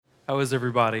How is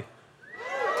everybody?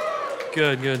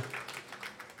 Good, good.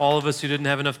 All of us who didn't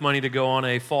have enough money to go on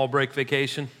a fall break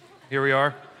vacation, here we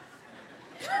are.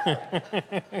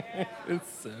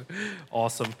 It's so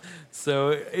awesome. So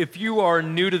if you are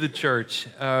new to the church,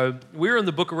 we're in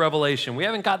the book of Revelation. We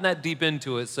haven't gotten that deep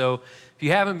into it, so if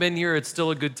you haven't been here, it's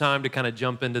still a good time to kind of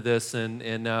jump into this. And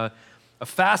a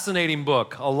fascinating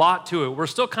book, a lot to it. We're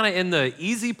still kind of in the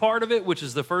easy part of it, which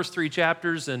is the first 3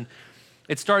 chapters, and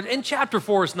it starts in chapter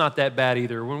 4. It's not that bad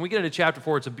either. When we get into chapter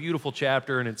 4, it's a beautiful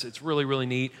chapter, and it's really, really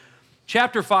neat.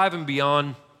 Chapter 5 and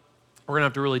beyond, we're going to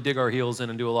have to really dig our heels in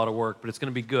and do a lot of work, but it's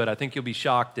going to be good. I think you'll be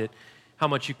shocked at how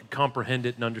much you can comprehend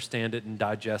it and understand it and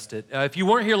digest it. If you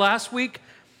weren't here last week,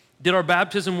 did our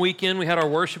baptism weekend. We had our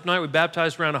worship night. We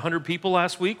baptized around 100 people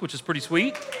last week, which is pretty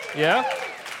sweet. Yeah.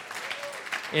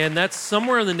 And that's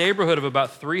somewhere in the neighborhood of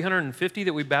about 350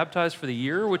 that we baptized for the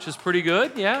year, which is pretty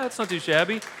good. Yeah, that's not too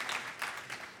shabby.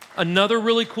 Another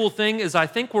really cool thing is I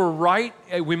think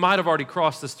we might have already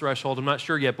crossed this threshold, I'm not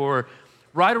sure yet, but we're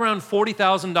right around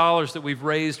 $40,000 that we've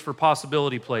raised for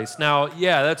Possibility Place. Now,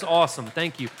 yeah, that's awesome,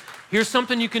 thank you. Here's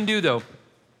something you can do though.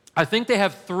 I think they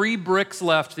have 3 bricks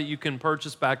left that you can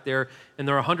purchase back there, and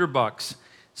they're $100.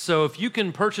 So if you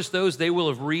can purchase those, they will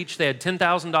have reached, they had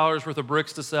 $10,000 worth of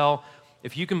bricks to sell.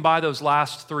 If you can buy those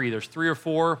last 3, there's 3 or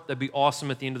 4, that'd be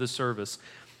awesome at the end of the service.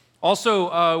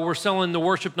 Also, we're selling the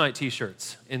worship night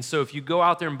t-shirts. And so if you go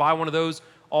out there and buy one of those,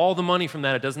 all the money from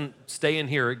that, it doesn't stay in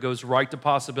here. It goes right to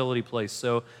Possibility Place.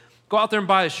 So go out there and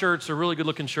buy the shirts. They're really good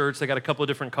looking shirts. They got a couple of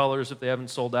different colors if they haven't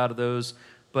sold out of those.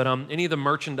 But any of the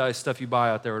merchandise stuff you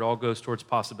buy out there, it all goes towards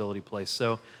Possibility Place.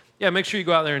 So yeah, make sure you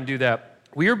go out there and do that.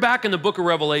 We are back in the book of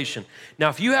Revelation. Now,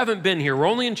 if you haven't been here, we're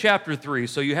only in chapter 3,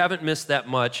 so you haven't missed that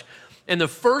much. And the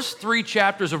first 3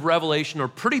 chapters of Revelation are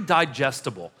pretty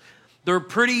digestible. They're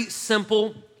pretty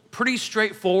simple, pretty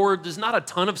straightforward. There's not a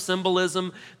ton of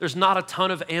symbolism. There's not a ton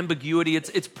of ambiguity.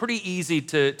 It's pretty easy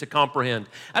to comprehend.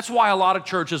 That's why a lot of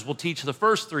churches will teach the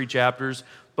first 3 chapters,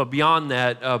 but beyond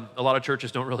that, a lot of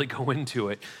churches don't really go into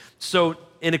it. So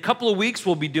in a couple of weeks,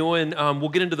 we'll get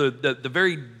into the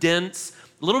very dense,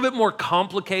 a little bit more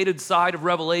complicated side of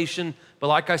Revelation, but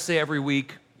like I say every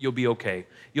week, you'll be okay.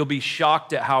 You'll be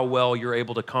shocked at how well you're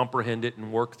able to comprehend it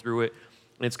and work through it.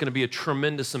 And it's going to be a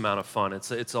tremendous amount of fun.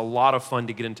 It's a lot of fun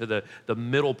to get into the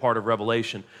middle part of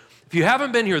Revelation. If you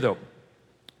haven't been here, though,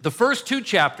 the first 2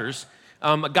 chapters,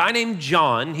 a guy named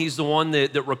John, he's the one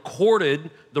that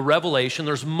recorded the Revelation.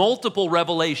 There's multiple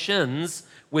revelations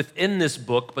within this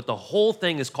book, but the whole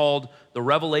thing is called the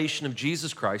Revelation of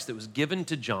Jesus Christ that was given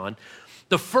to John.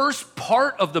 The first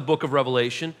part of the book of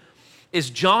Revelation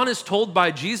is John is told by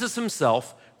Jesus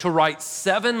himself to write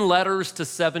 7 letters to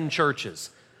 7 churches.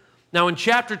 Now, in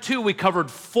chapter 2, we covered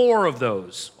 4 of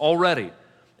those already.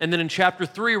 And then in chapter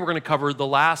 3, we're going to cover the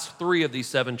last 3 of these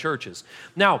 7 churches.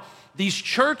 Now, these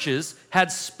churches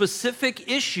had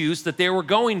specific issues that they were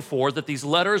going for that these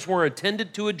letters were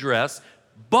intended to address,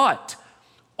 but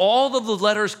all of the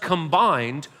letters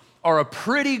combined are a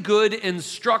pretty good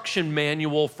instruction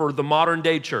manual for the modern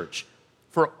day church,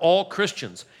 for all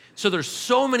Christians. So there's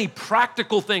so many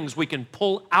practical things we can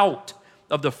pull out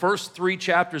of the first 3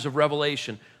 chapters of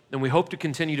Revelation, and we hope to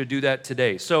continue to do that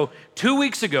today. So 2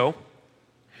 weeks ago,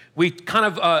 we kind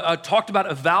of talked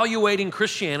about evaluating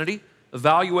Christianity,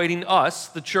 evaluating us,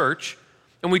 the church,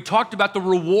 and we talked about the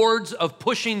rewards of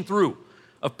pushing through,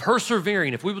 of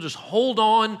persevering. If we will just hold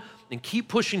on and keep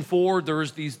pushing forward,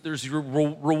 there's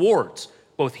rewards,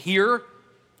 both here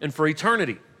and for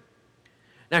eternity.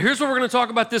 Now here's what we're going to talk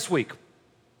about this week.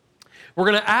 We're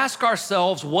going to ask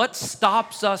ourselves what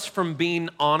stops us from being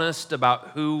honest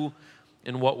about who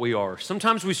and what we are.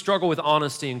 Sometimes we struggle with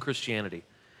honesty in Christianity.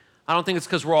 I don't think it's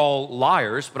because we're all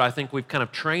liars, but I think we've kind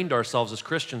of trained ourselves as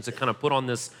Christians to kind of put on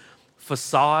this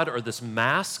facade or this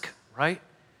mask, right?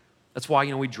 That's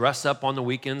why, we dress up on the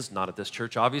weekends, not at this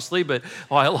church, obviously, but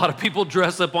a lot of people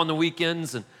dress up on the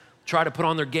weekends and try to put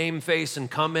on their game face and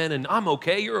come in and I'm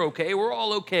okay, you're okay, we're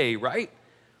all okay, right?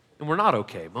 And we're not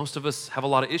okay. Most of us have a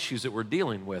lot of issues that we're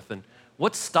dealing with. And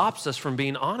what stops us from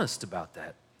being honest about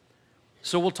that?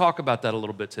 So we'll talk about that a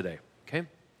little bit today, okay?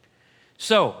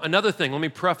 So another thing, let me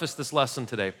preface this lesson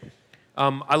today.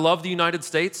 I love the United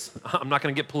States. I'm not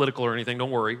going to get political or anything,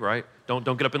 don't worry, right? Don't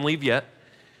get up and leave yet.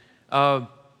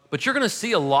 But you're going to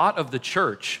see a lot of the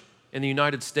church in the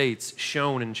United States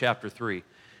shown in chapter 3.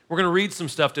 We're going to read some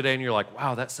stuff today and you're like,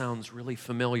 wow, that sounds really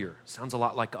familiar. Sounds a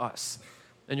lot like us.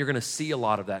 And you're going to see a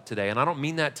lot of that today. And I don't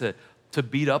mean that to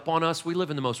beat up on us. We live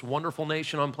in the most wonderful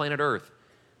nation on planet Earth.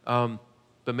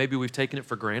 But maybe we've taken it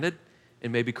for granted,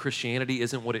 and maybe Christianity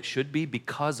isn't what it should be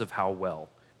because of how well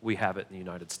we have it in the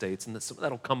United States, and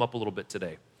that'll come up a little bit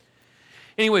today.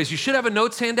 Anyways, you should have a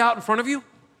notes handout in front of you.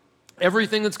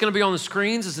 Everything that's going to be on the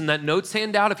screens is in that notes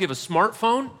handout. If you have a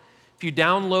smartphone, if you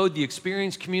download the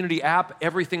Experience Community app,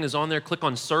 everything is on there. Click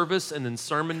on Service and then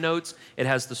Sermon Notes. It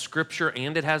has the scripture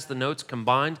and it has the notes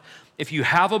combined. If you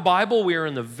have a Bible, we are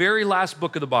in the very last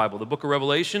book of the Bible, the book of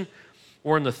Revelation.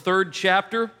 We're in the 3rd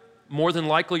chapter. More than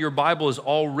likely, your Bible is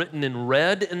all written in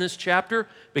red in this chapter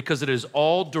because it is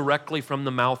all directly from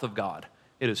the mouth of God.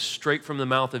 It is straight from the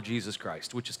mouth of Jesus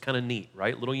Christ, which is kind of neat,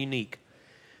 right? A little unique.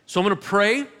 So I'm going to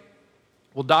pray.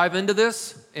 We'll dive into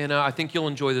this, and I think you'll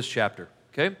enjoy this chapter,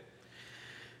 okay?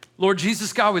 Lord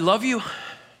Jesus, God, we love you.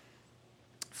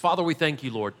 Father, we thank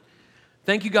you, Lord.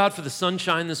 Thank you, God, for the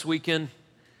sunshine this weekend.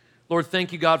 Lord,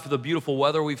 thank you, God, for the beautiful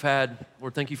weather we've had.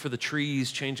 Lord, thank you for the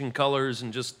trees changing colors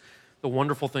and just the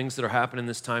wonderful things that are happening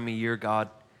this time of year, God.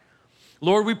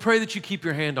 Lord, we pray that you keep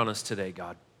your hand on us today,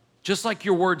 God. Just like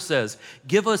your word says,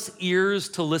 give us ears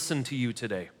to listen to you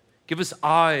today. Give us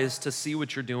eyes to see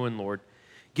what you're doing, Lord.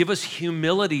 Give us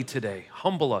humility today.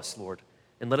 Humble us, Lord,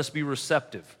 and let us be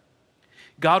receptive.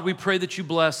 God, we pray that you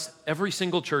bless every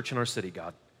single church in our city,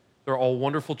 God. They're all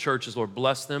wonderful churches, Lord.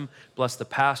 Bless them. Bless the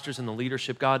pastors and the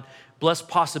leadership, God. Bless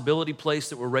Possibility Place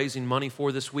that we're raising money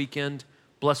for this weekend.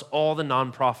 Bless all the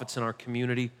nonprofits in our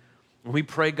community. And we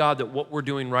pray, God, that what we're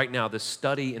doing right now, this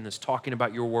study and this talking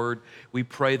about your word, we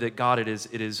pray that, God, it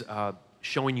is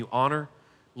showing you honor,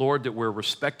 Lord, that we're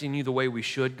respecting you the way we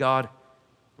should, God.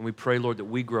 And we pray, Lord, that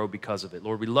we grow because of it.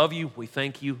 Lord, we love you. We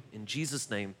thank you. In Jesus'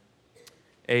 name,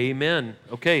 amen.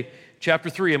 Okay,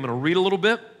 chapter 3, I'm going to read a little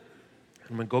bit.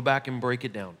 I'm going to go back and break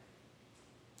it down.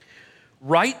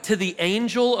 Write to the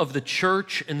angel of the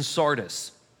church in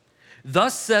Sardis.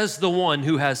 Thus says the one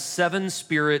who has 7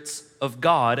 spirits of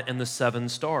God and the 7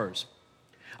 stars.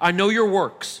 I know your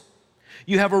works.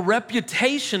 You have a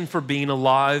reputation for being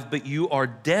alive, but you are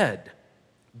dead.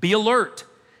 Be alert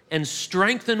and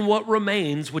strengthen what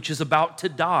remains, which is about to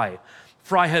die.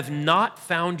 For I have not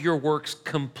found your works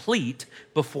complete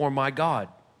before my God.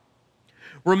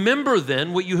 Remember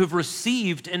then what you have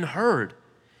received and heard.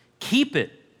 Keep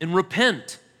it and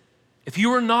repent. If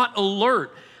you are not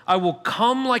alert, I will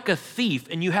come like a thief,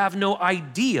 and you have no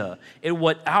idea at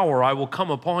what hour I will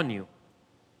come upon you.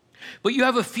 But you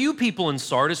have a few people in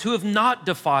Sardis who have not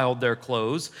defiled their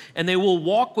clothes, and they will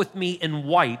walk with me in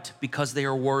white because they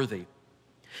are worthy.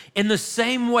 In the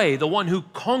same way, the one who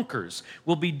conquers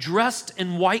will be dressed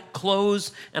in white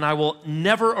clothes, and I will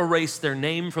never erase their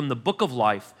name from the book of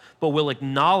life, but will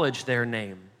acknowledge their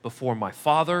name before my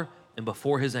Father and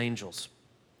before his angels.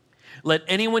 Let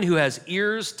anyone who has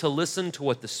ears to listen to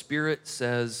what the Spirit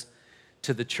says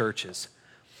to the churches.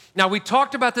 Now, we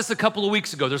talked about this a couple of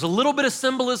weeks ago. There's a little bit of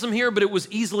symbolism here, but it was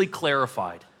easily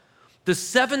clarified. The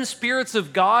 7 spirits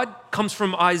of God comes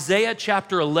from Isaiah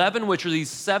chapter 11, which are these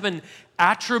 7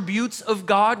 attributes of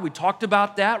God. We talked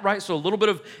about that, right? So a little bit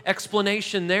of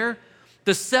explanation there.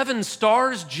 The 7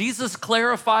 stars, Jesus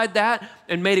clarified that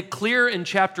and made it clear in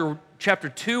chapter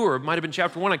 2, or it might have been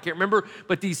chapter 1, I can't remember,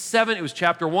 but these 7, it was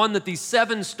chapter 1, that these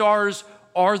 7 stars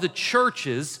are the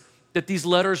churches that these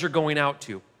letters are going out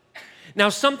to. Now,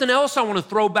 something else I want to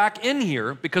throw back in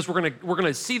here, because we're going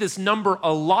to see this number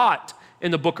a lot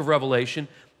in the book of Revelation,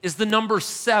 is the number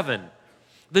 7.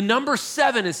 The number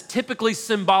 7 is typically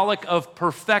symbolic of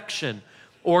perfection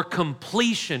or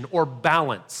completion or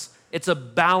balance. It's a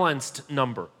balanced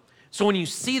number. So when you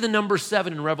see the number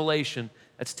 7 in Revelation,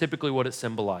 that's typically what it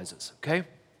symbolizes, okay?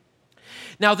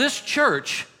 Now, this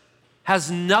church has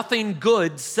nothing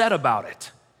good said about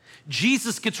it.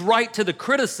 Jesus gets right to the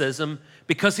criticism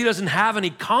because he doesn't have any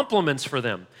compliments for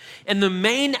them. And the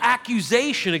main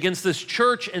accusation against this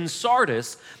church in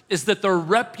Sardis is that their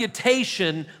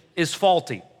reputation is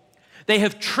faulty. They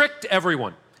have tricked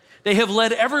everyone. They have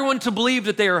led everyone to believe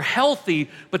that they are healthy,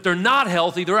 but they're not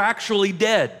healthy. They're actually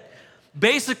dead.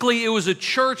 Basically, it was a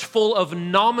church full of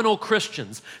nominal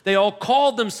Christians. They all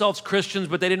called themselves Christians,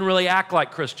 but they didn't really act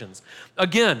like Christians.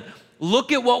 Again,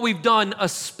 look at what we've done,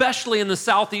 especially in the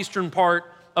southeastern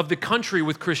part of the country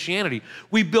with Christianity.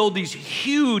 We build these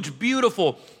huge,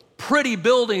 beautiful, pretty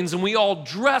buildings, and we all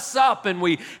dress up, and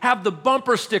we have the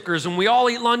bumper stickers, and we all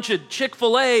eat lunch at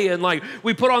Chick-fil-A, and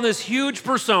we put on this huge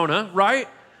persona, right?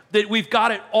 That we've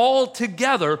got it all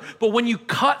together. But when you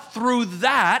cut through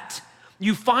that,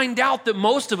 you find out that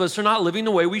most of us are not living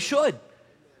the way we should.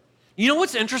 You know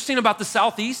what's interesting about the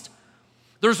Southeast?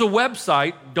 There's a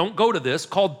website, don't go to this,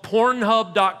 called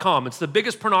Pornhub.com. It's the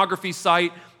biggest pornography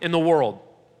site in the world.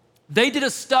 They did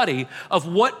a study of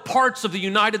what parts of the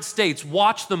United States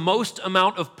watch the most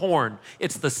amount of porn.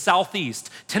 It's the Southeast.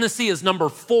 Tennessee is number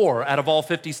 4 out of all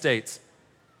 50 states.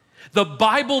 The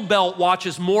Bible Belt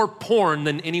watches more porn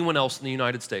than anyone else in the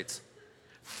United States.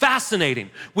 Fascinating.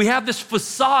 We have this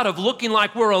facade of looking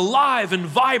like we're alive and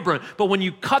vibrant, but when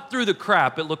you cut through the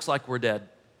crap, it looks like we're dead.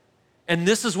 And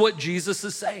this is what Jesus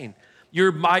is saying.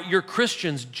 You're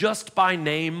Christians just by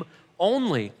name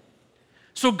only.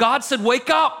 So God said, wake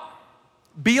up,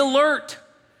 be alert,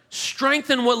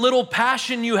 strengthen what little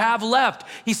passion you have left.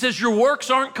 He says, your works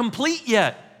aren't complete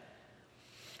yet.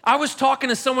 I was talking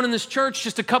to someone in this church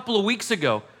just a couple of weeks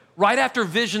ago, right after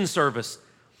vision service.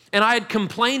 And I had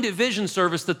complained at vision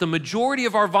service that the majority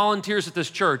of our volunteers at this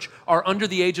church are under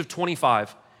the age of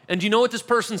 25. And do you know what this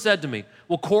person said to me?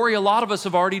 Well, Corey, a lot of us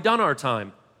have already done our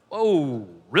time. Oh,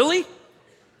 really?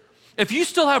 If you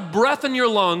still have breath in your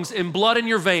lungs and blood in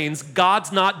your veins,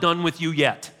 God's not done with you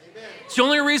yet. Amen. It's the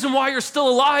only reason why you're still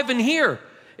alive and here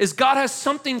is God has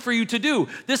something for you to do.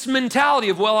 This mentality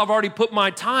of, well, I've already put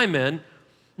my time in.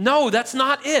 No, that's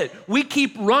not it. We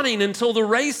keep running until the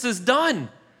race is done.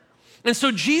 And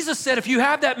so Jesus said, if you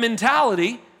have that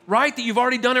mentality, right, that you've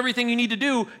already done everything you need to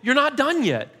do, you're not done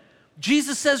yet.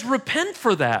 Jesus says, repent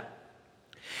for that.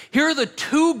 Here are the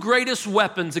two greatest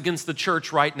weapons against the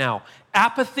church right now: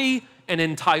 apathy and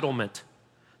entitlement.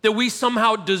 That we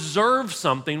somehow deserve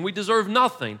something, we deserve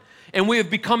nothing, and we have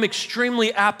become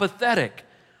extremely apathetic.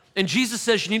 And Jesus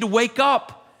says you need to wake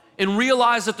up and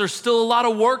realize that there's still a lot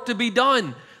of work to be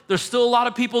done. There's still a lot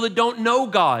of people that don't know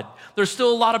God. There's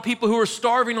still a lot of people who are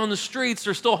starving on the streets.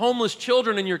 There's still homeless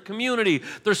children in your community.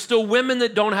 There's still women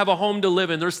that don't have a home to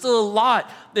live in. There's still a lot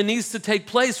that needs to take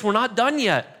place. We're not done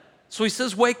yet. So he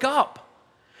says, wake up.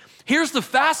 Here's the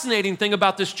fascinating thing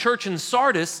about this church in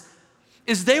Sardis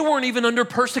is they weren't even under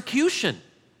persecution.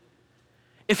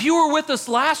 If you were with us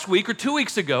last week or 2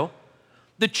 weeks ago,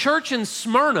 the church in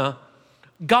Smyrna,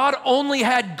 God only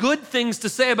had good things to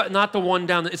say about, not the one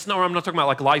down, I'm not talking about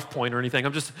like Life Point or anything.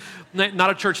 I'm just, not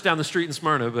a church down the street in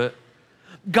Smyrna, but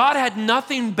God had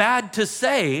nothing bad to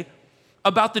say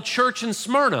about the church in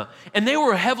Smyrna, and they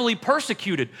were heavily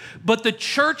persecuted. But the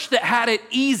church that had it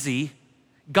easy,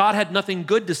 God had nothing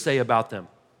good to say about them.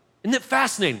 Isn't it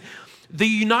fascinating? The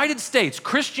United States,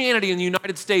 Christianity in the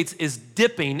United States is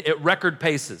dipping at record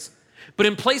paces. But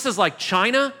in places like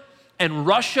China and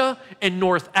Russia and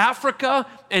North Africa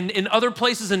and in other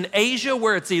places in Asia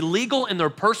where it's illegal and they're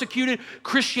persecuted,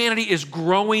 Christianity is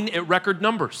growing at record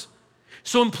numbers.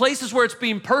 So in places where it's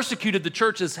being persecuted, the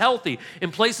church is healthy.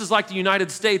 In places like the United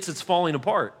States, it's falling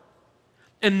apart.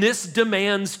 And this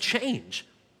demands change.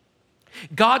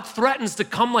 God threatens to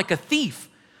come like a thief.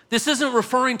 This isn't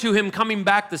referring to him coming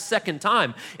back the second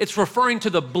time. It's referring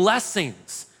to the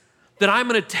blessings, that I'm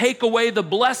going to take away the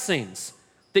blessings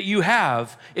that you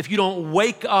have if you don't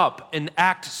wake up and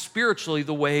act spiritually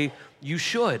the way you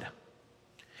should.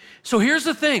 So here's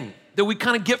the thing that we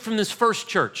kind of get from this first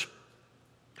church.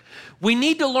 We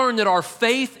need to learn that our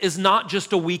faith is not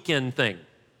just a weekend thing.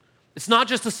 It's not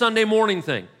just a Sunday morning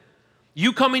thing.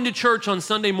 You coming to church on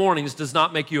Sunday mornings does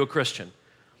not make you a Christian.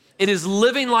 It is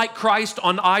living like Christ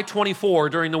on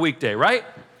I-24 during the weekday, right?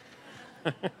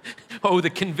 Oh, the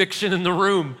conviction in the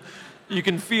room. You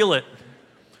can feel it.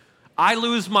 I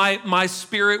lose my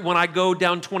spirit when I go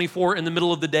down 24 in the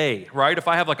middle of the day, right? If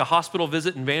I have like a hospital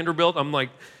visit in Vanderbilt, I'm like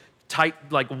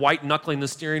tight, like white knuckling the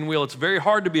steering wheel. It's very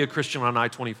hard to be a Christian on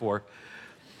I-24.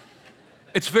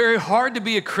 It's very hard to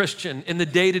be a Christian in the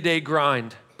day-to-day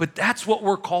grind, but that's what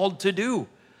we're called to do.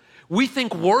 We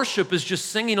think worship is just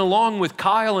singing along with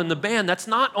Kyle and the band. That's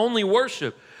not only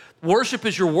worship. Worship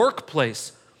is your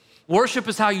workplace. Worship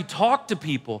is how you talk to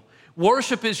people.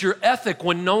 Worship is your ethic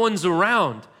when no one's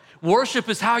around. Worship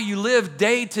is how you live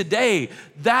day to day.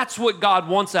 That's what God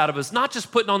wants out of us, not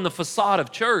just putting on the facade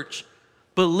of church,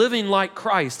 but living like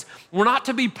Christ. We're not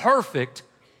to be perfect,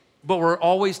 but we're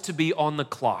always to be on the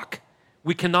clock.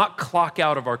 We cannot clock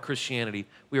out of our Christianity.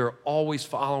 We are always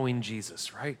following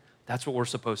Jesus, right? That's what we're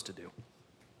supposed to do.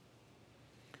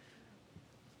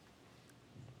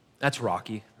 That's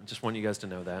Rocky. I just want you guys to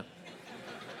know that.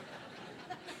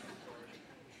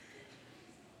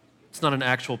 It's not an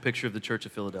actual picture of the Church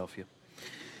of Philadelphia.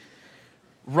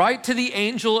 Write to the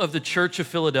angel of the Church of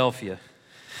Philadelphia.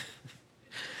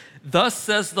 Thus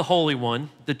says the Holy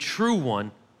One, the true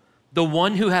one, the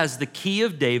one who has the key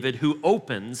of David, who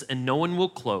opens and no one will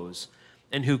close,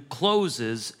 and who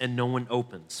closes and no one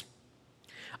opens.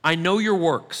 I know your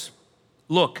works.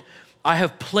 Look, I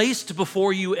have placed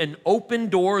before you an open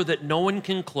door that no one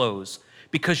can close,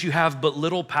 because you have but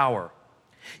little power.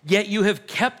 Yet you have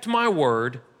kept my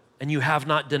word, and you have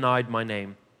not denied my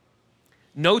name.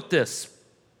 Note this.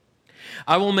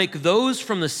 I will make those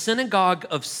from the synagogue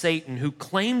of Satan who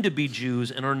claim to be Jews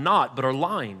and are not, but are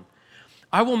lying.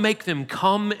 I will make them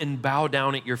come and bow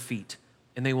down at your feet,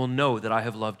 and they will know that I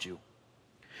have loved you.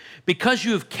 Because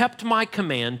you have kept my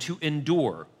command to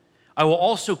endure, I will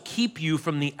also keep you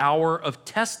from the hour of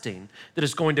testing that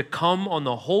is going to come on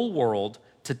the whole world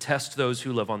to test those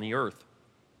who live on the earth.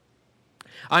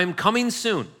 I am coming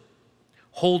soon.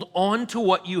 Hold on to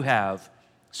what you have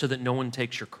so that no one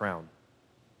takes your crown.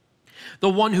 The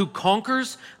one who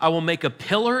conquers, I will make a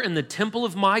pillar in the temple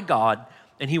of my God,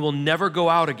 and he will never go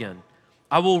out again.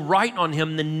 I will write on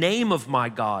him the name of my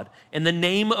God and the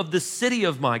name of the city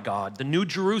of my God, the New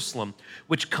Jerusalem,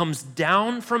 which comes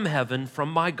down from heaven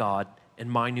from my God, and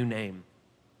my new name.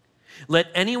 Let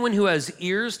anyone who has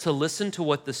ears to listen to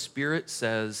what the Spirit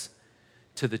says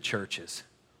to the churches.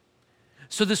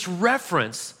 So this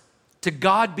reference to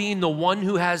God being the one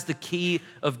who has the key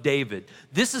of David,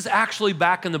 this is actually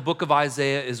back in the book of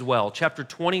Isaiah as well, chapter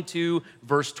 22,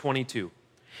 verse 22.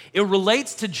 It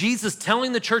relates to Jesus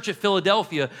telling the church at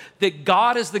Philadelphia that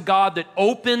God is the God that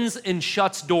opens and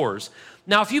shuts doors.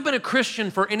 Now, if you've been a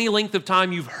Christian for any length of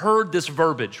time, you've heard this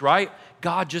verbiage, right?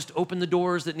 God just opened the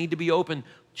doors that need to be opened,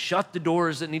 shut the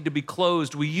doors that need to be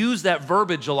closed. We use that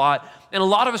verbiage a lot, and a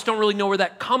lot of us don't really know where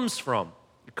that comes from.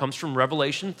 It comes from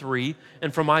Revelation 3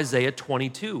 and from Isaiah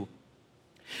 22.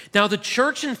 Now, the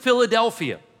church in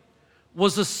Philadelphia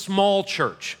was a small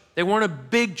church. They weren't a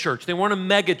big church. They weren't a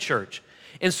mega church.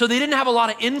 And so they didn't have a lot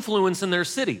of influence in their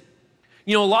city.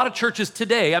 You know, a lot of churches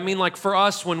today, I mean, like for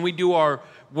us, when we do our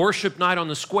worship night on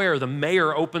the square, the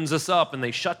mayor opens us up and they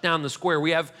shut down the square.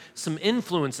 We have some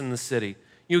influence in the city.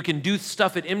 You can do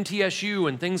stuff at MTSU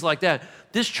and things like that.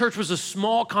 This church was a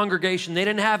small congregation. They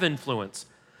didn't have influence.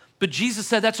 But Jesus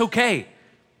said, that's okay.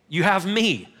 You have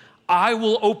me. I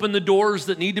will open the doors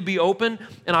that need to be open,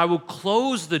 and I will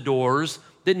close the doors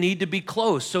that need to be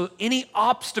closed. So any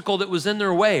obstacle that was in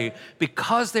their way,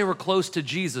 because they were close to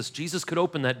Jesus, Jesus could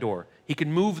open that door. He could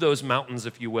move those mountains,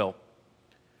 if you will.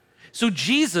 So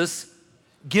Jesus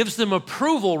gives them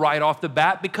approval right off the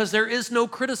bat because there is no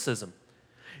criticism.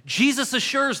 Jesus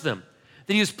assures them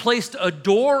that he has placed a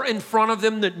door in front of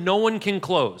them that no one can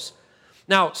close.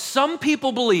 Now, some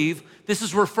people believe this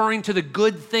is referring to the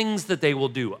good things that they will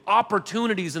do,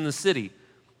 opportunities in the city.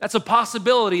 That's a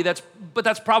possibility, but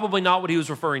that's probably not what he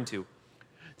was referring to.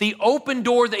 The open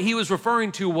door that he was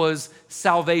referring to was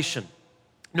salvation.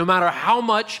 No matter how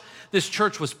much this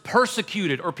church was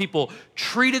persecuted or people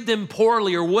treated them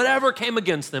poorly or whatever came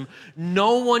against them,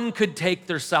 no one could take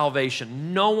their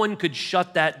salvation. No one could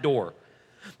shut that door.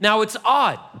 Now, it's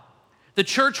odd. The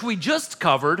church we just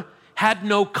covered had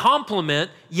no compliment,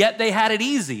 yet they had it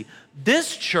easy.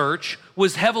 This church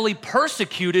was heavily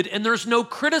persecuted, and there's no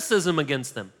criticism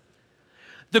against them.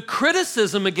 The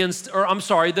criticism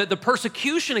the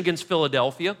persecution against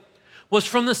Philadelphia was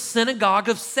from the synagogue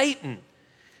of Satan.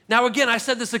 Now, again, I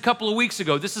said this a couple of weeks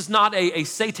ago. This is not a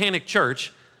satanic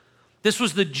church. This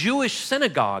was the Jewish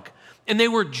synagogue, and they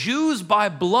were Jews by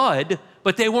blood,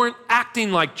 but they weren't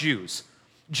acting like Jews.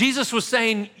 Jesus was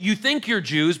saying, you think you're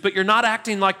Jews, but you're not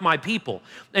acting like my people.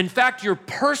 In fact, you're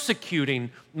persecuting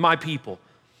my people.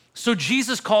 So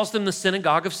Jesus calls them the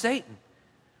synagogue of Satan.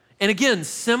 And again,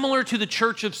 similar to the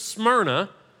church of Smyrna,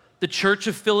 the church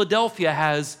of Philadelphia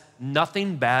has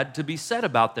nothing bad to be said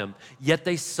about them, yet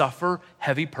they suffer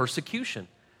heavy persecution.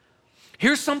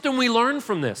 Here's something we learn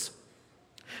from this.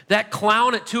 That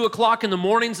clown at 2 o'clock in the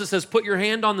mornings that says, put your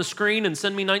hand on the screen and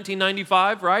send me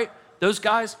 1995, right? Those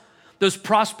guys. Those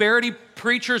prosperity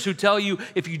preachers who tell you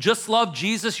if you just love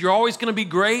Jesus, you're always going to be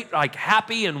great, like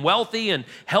happy and wealthy and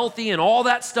healthy and all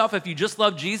that stuff if you just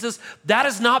love Jesus, that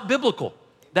is not biblical.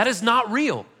 That is not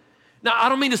real. Now, I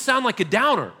don't mean to sound like a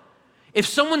downer. If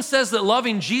someone says that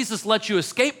loving Jesus lets you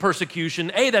escape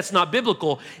persecution, A, that's not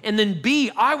biblical, and then B,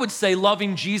 I would say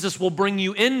loving Jesus will bring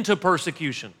you into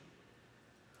persecution.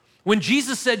 When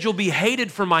Jesus said you'll be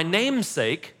hated for my name's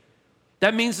sake,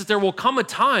 that means that there will come a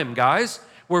time, guys,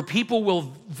 where people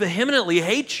will vehemently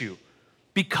hate you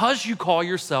because you call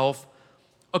yourself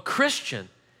a Christian.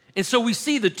 And so we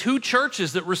see the two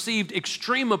churches that received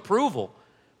extreme approval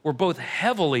were both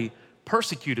heavily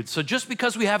persecuted. So just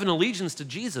because we have an allegiance to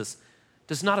Jesus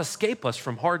does not escape us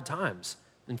from hard times.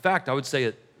 In fact, I would say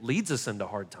it leads us into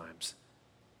hard times.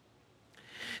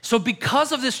 So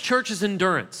because of this church's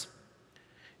endurance,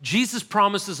 Jesus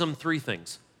promises them three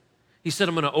things. He said,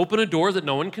 I'm going to open a door that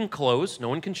no one can close, no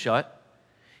one can shut.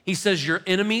 He says, your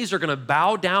enemies are going to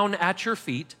bow down at your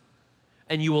feet,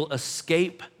 and you will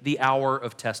escape the hour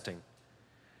of testing.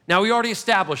 Now, we already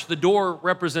established the door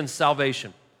represents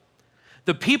salvation.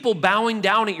 The people bowing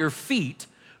down at your feet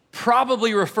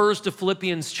probably refers to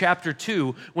Philippians chapter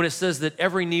 2 when it says that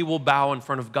every knee will bow in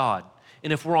front of God.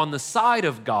 And if we're on the side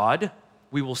of God,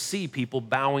 we will see people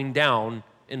bowing down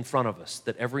in front of us,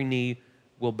 that every knee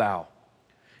will bow.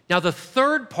 Now, the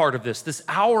third part of this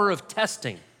hour of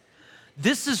testing,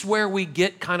 this is where we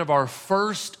get kind of our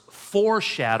first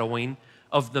foreshadowing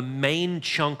of the main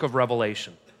chunk of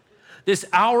Revelation. This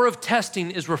hour of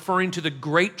testing is referring to the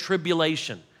Great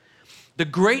Tribulation. The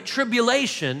Great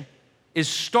Tribulation is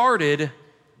started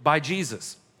by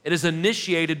Jesus. It is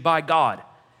initiated by God.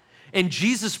 And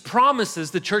Jesus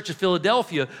promises the church of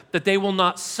Philadelphia that they will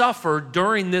not suffer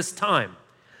during this time.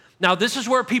 Now, this is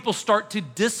where people start to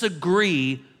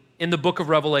disagree in the book of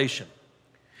Revelation.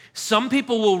 Some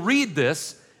people will read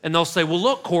this and they'll say, well,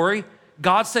 look, Corey,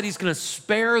 God said he's going to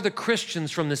spare the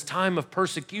Christians from this time of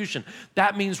persecution.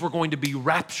 That means we're going to be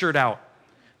raptured out,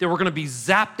 that we're going to be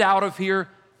zapped out of here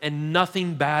and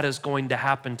nothing bad is going to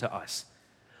happen to us.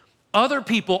 Other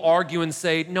people argue and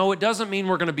say, no, it doesn't mean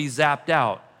we're going to be zapped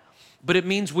out, but it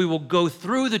means we will go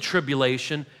through the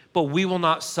tribulation, but we will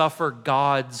not suffer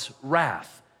God's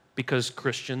wrath because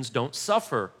Christians don't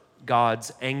suffer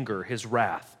God's anger, his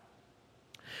wrath.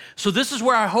 So this is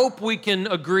where I hope we can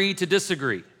agree to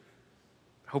disagree.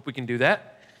 I hope we can do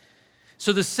that.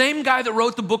 So the same guy that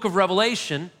wrote the book of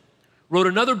Revelation wrote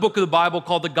another book of the Bible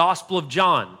called the Gospel of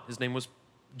John. His name was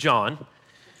John.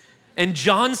 And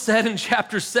John said in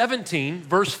chapter 17,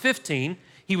 verse 15,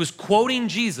 he was quoting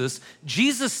Jesus.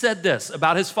 Jesus said this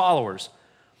about his followers.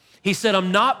 He said,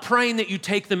 I'm not praying that you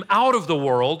take them out of the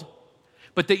world,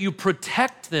 but that you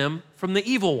protect them from the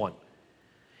evil one.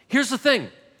 Here's the thing.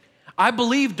 I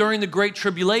believe during the Great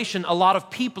Tribulation, a lot of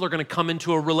people are going to come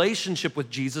into a relationship with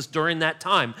Jesus during that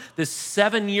time. This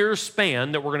 7-year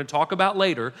span that we're going to talk about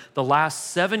later, the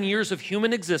last 7 years of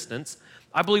human existence,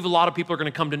 I believe a lot of people are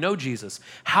going to come to know Jesus.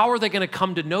 How are they going to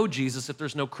come to know Jesus if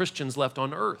there's no Christians left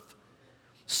on earth?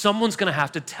 Someone's going to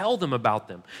have to tell them about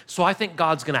them. So I think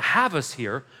God's going to have us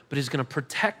here, but he's going to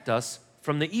protect us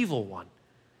from the evil one.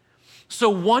 So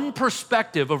one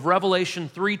perspective of Revelation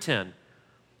 3:10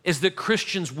 is that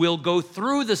Christians will go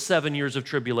through the 7 years of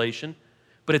tribulation,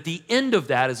 but at the end of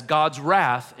that is God's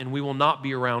wrath, and we will not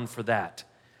be around for that.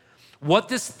 What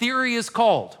this theory is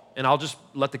called, and I'll just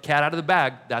let the cat out of the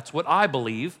bag, that's what I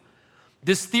believe.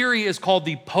 This theory is called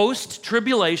the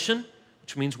post-tribulation,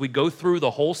 which means we go through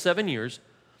the whole 7 years,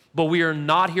 but we are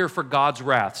not here for God's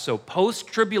wrath. So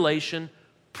post-tribulation,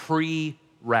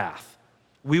 pre-wrath.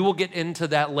 We will get into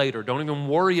that later. Don't even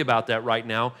worry about that right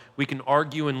now. We can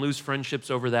argue and lose friendships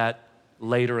over that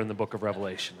later in the book of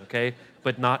Revelation, okay?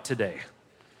 But not today.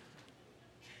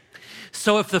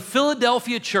 So if the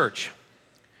Philadelphia church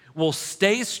will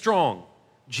stay strong,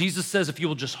 Jesus says if you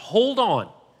will just hold on,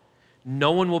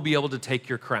 no one will be able to take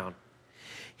your crown.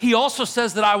 He also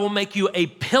says that I will make you a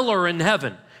pillar in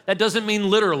heaven. That doesn't mean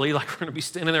literally, like we're going to be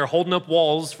standing there holding up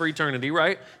walls for eternity,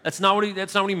 right? That's not what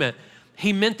he meant.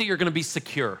 He meant that you're going to be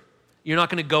secure. You're not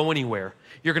going to go anywhere.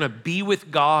 You're going to be with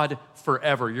God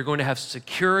forever. You're going to have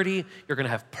security. You're going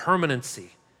to have permanency.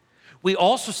 We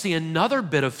also see another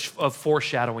bit of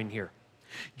foreshadowing here.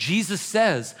 Jesus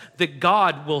says that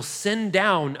God will send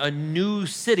down a new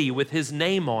city with his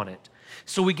name on it.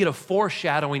 So we get a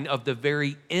foreshadowing of the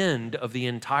very end of the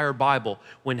entire Bible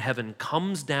when heaven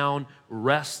comes down,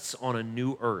 rests on a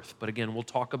new earth. But again, we'll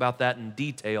talk about that in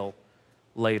detail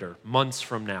later, months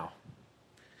from now.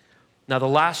 Now, the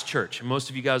last church, and most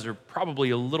of you guys are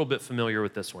probably a little bit familiar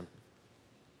with this one.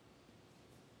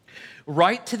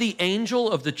 Write to the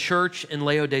angel of the church in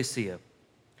Laodicea.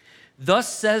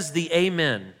 Thus says the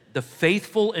Amen, the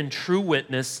faithful and true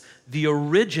witness, the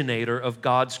originator of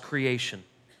God's creation.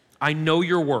 I know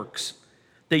your works,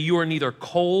 that you are neither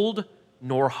cold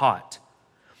nor hot.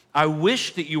 I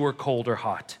wish that you were cold or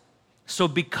hot. So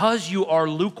because you are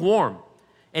lukewarm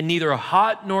and neither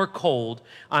hot nor cold,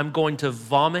 I'm going to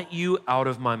vomit you out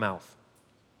of my mouth.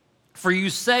 For you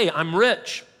say, I'm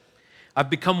rich, I've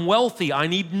become wealthy, I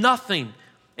need nothing,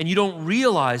 and you don't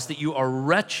realize that you are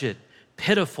wretched,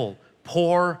 pitiful,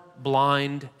 poor,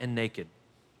 blind, and naked.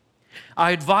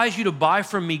 I advise you to buy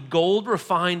from me gold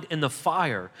refined in the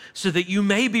fire so that you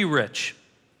may be rich,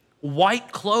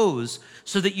 white clothes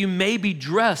so that you may be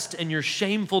dressed and your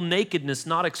shameful nakedness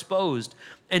not exposed,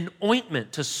 and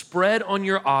ointment to spread on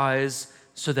your eyes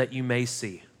so that you may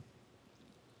see.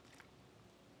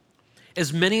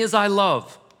 As many as I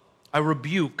love, I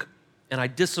rebuke and I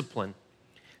discipline.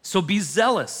 So be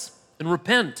zealous and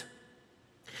repent.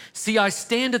 See, I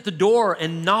stand at the door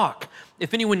and knock.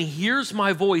 If anyone hears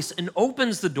my voice and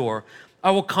opens the door,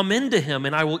 I will come into him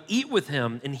and I will eat with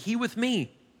him and he with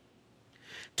me.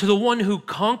 To the one who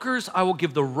conquers, I will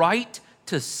give the right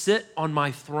to sit on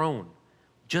my throne,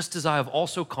 just as I have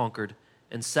also conquered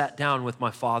and sat down with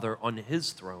my Father on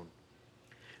his throne.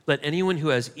 Let anyone who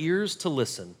has ears to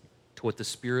listen to what the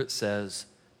Spirit says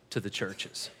to the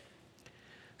churches.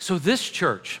 So this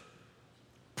church,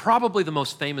 probably the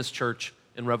most famous church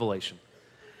in Revelation,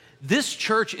 this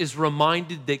church is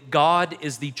reminded that God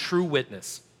is the true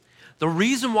witness. The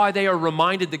reason why they are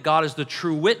reminded that God is the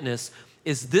true witness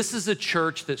is this is a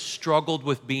church that struggled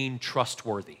with being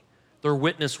trustworthy. Their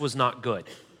witness was not good.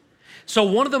 So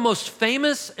one of the most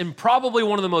famous and probably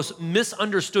one of the most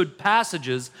misunderstood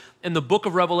passages in the book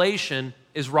of Revelation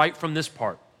is right from this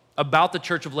part about the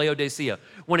church of Laodicea,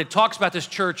 when it talks about this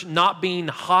church not being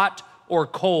hot or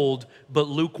cold, but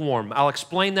lukewarm. I'll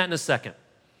explain that in a second.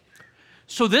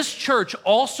 So this church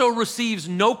also receives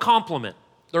no compliment.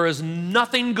 There is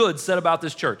nothing good said about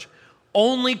this church,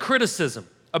 only criticism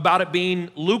about it being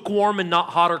lukewarm and not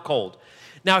hot or cold.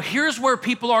 Now, here's where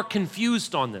people are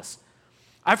confused on this.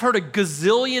 I've heard a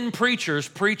gazillion preachers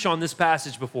preach on this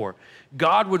passage before.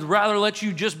 God would rather let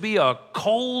you just be a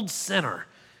cold sinner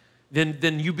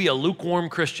than you be a lukewarm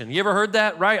Christian. You ever heard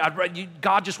that, right?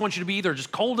 God just wants you to be either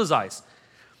just cold as ice.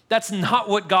 That's not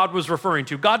what God was referring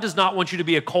to. God does not want you to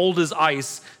be a cold as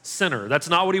ice sinner. That's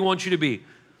not what he wants you to be.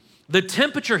 The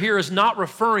temperature here is not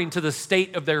referring to the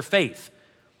state of their faith.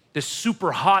 This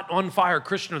super hot, on fire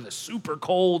Christian or the super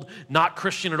cold, not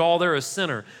Christian at all, they're a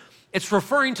sinner. It's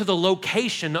referring to the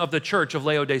location of the church of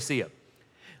Laodicea.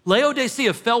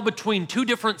 Laodicea fell between two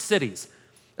different cities,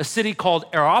 a city called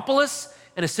Hierapolis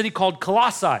and a city called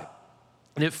Colossae,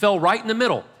 and it fell right in the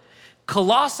middle.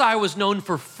 Colossae was known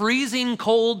for freezing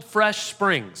cold, fresh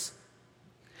springs.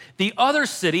 The other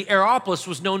city, Hierapolis,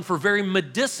 was known for very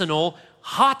medicinal,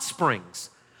 hot springs.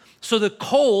 So the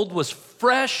cold was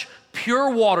fresh, pure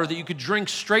water that you could drink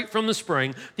straight from the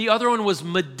spring. The other one was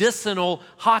medicinal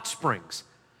hot springs.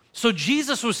 So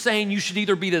Jesus was saying you should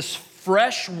either be this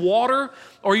fresh water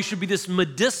or you should be this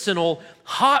medicinal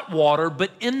hot water,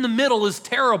 but in the middle is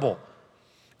terrible.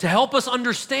 To help us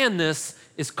understand this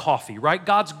is coffee, right?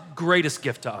 God's greatest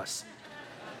gift to us.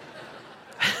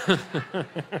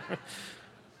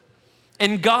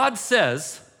 And God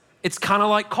says it's kind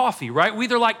of like coffee, right? We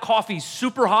either like coffee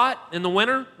super hot in the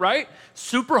winter, right?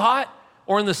 Super hot,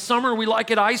 or in the summer we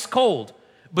like it ice cold.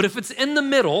 But if it's in the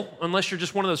middle, unless you're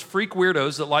just one of those freak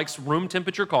weirdos that likes room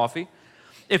temperature coffee,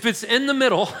 if it's in the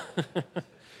middle,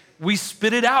 we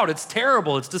spit it out. It's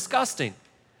terrible. It's disgusting.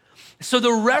 So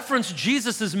the reference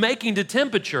Jesus is making to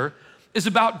temperature is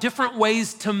about different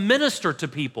ways to minister to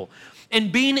people.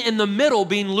 And being in the middle,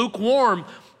 being lukewarm,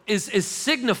 is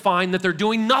signifying that they're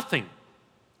doing nothing.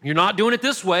 You're not doing it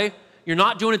this way. You're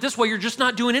not doing it this way. You're just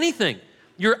not doing anything.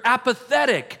 You're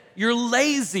apathetic. You're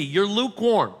lazy. You're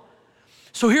lukewarm.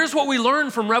 So here's what we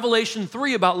learn from Revelation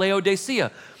 3 about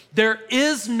Laodicea. There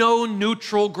is no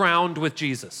neutral ground with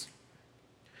Jesus.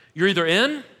 You're either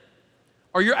in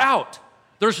or you're out.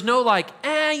 There's no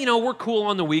we're cool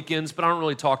on the weekends, but I don't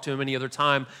really talk to him any other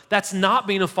time. That's not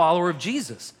being a follower of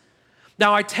Jesus.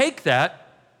 Now, I take that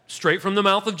straight from the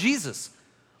mouth of Jesus.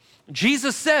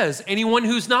 Jesus says, anyone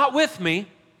who's not with me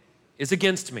is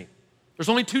against me. There's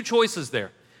only two choices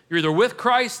there. You're either with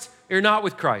Christ or you're not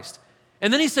with Christ.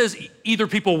 And then he says, either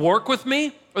people work with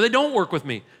me or they don't work with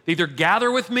me. They either gather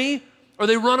with me or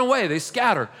they run away, they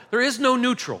scatter. There is no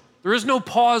neutral. There is no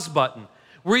pause button.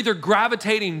 We're either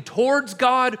gravitating towards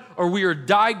God or we are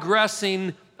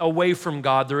digressing away from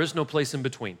God. There is no place in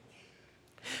between.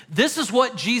 This is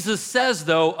what Jesus says,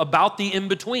 though, about the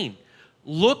in-between.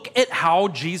 Look at how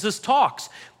Jesus talks.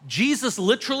 Jesus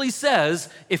literally says,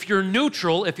 if you're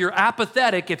neutral, if you're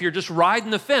apathetic, if you're just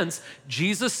riding the fence,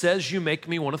 Jesus says, you make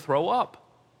me want to throw up.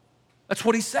 That's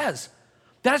what he says.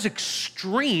 That is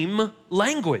extreme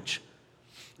language.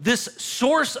 This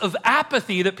source of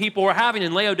apathy that people are having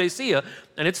in Laodicea,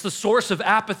 and it's the source of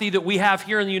apathy that we have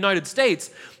here in the United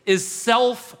States, is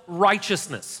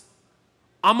self-righteousness.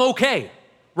 I'm okay,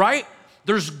 right?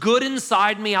 There's good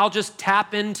inside me. I'll just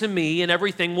tap into me and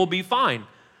everything will be fine.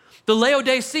 The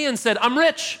Laodicean said, I'm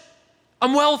rich.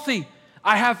 I'm wealthy.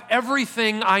 I have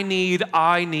everything I need.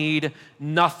 I need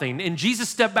nothing. And Jesus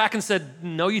stepped back and said,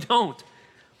 no, you don't.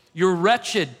 You're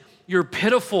wretched. You're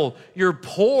pitiful. You're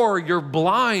poor. You're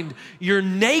blind. You're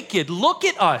naked. Look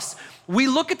at us. We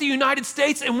look at the United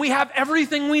States and we have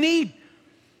everything we need.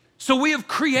 So we have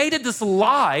created this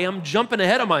lie. I'm jumping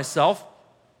ahead of myself.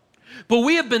 But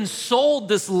we have been sold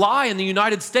this lie in the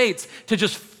United States to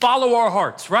just follow our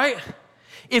hearts, right?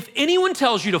 If anyone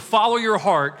tells you to follow your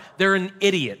heart, they're an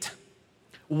idiot.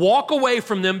 Walk away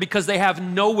from them because they have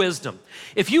no wisdom.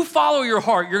 If you follow your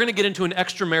heart, you're going to get into an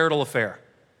extramarital affair.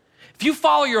 If you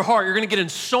follow your heart, you're going to get in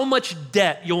so much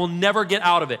debt, you will never get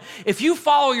out of it. If you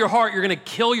follow your heart, you're going to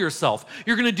kill yourself.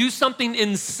 You're going to do something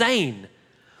insane.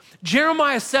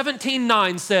 Jeremiah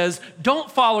 17:9 says, don't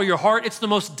follow your heart. It's the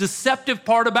most deceptive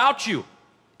part about you.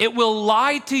 It will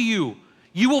lie to you.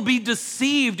 You will be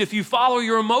deceived if you follow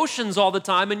your emotions all the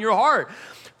time in your heart.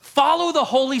 Follow the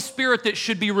Holy Spirit that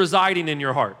should be residing in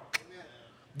your heart.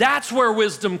 That's where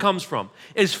wisdom comes from,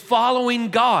 is following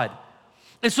God.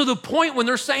 And so the point when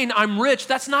they're saying, I'm rich,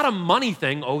 that's not a money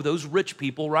thing. Oh, those rich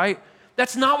people, right?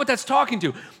 That's not what that's talking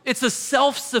to. It's a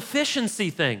self-sufficiency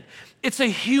thing. It's a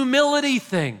humility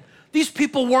thing. These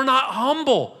people were not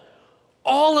humble.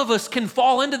 All of us can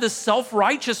fall into this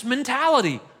self-righteous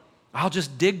mentality. I'll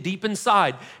just dig deep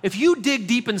inside. If you dig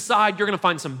deep inside, you're gonna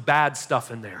find some bad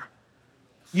stuff in there.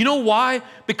 You know why?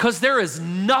 Because there is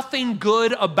nothing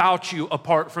good about you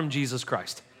apart from Jesus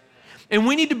Christ. And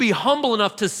we need to be humble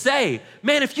enough to say,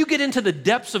 man, if you get into the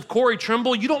depths of Corey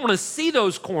Trimble, you don't want to see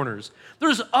those corners.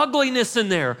 There's ugliness in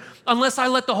there unless I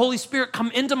let the Holy Spirit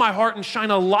come into my heart and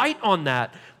shine a light on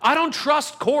that. I don't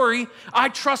trust Corey. I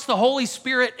trust the Holy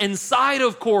Spirit inside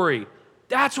of Corey.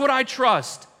 That's what I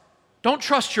trust. Don't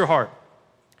trust your heart.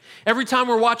 Every time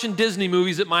we're watching Disney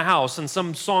movies at my house and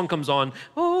some song comes on,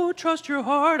 oh, trust your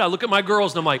heart, I look at my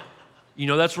girls and I'm like, you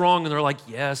know that's wrong? And they're like,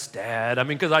 yes, Dad. I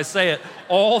mean, because I say it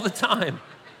all the time.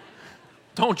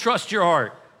 Don't trust your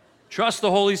heart. Trust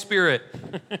the Holy Spirit.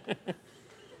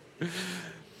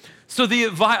 So the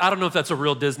advice, I don't know if that's a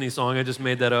real Disney song. I just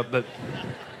made that up, but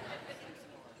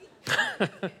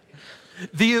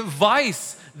the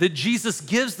advice that Jesus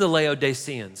gives the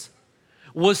Laodiceans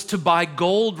was to buy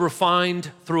gold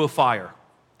refined through a fire.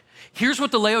 Here's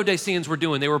what the Laodiceans were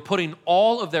doing. They were putting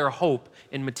all of their hope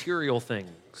in material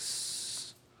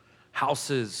things.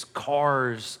 Houses,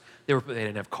 cars, they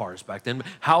didn't have cars back then, but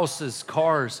houses,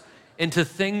 cars, into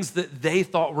things that they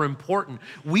thought were important.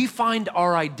 We find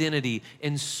our identity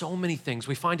in so many things.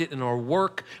 We find it in our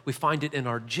work, we find it in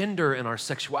our gender, in our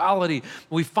sexuality,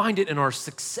 we find it in our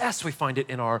success, we find it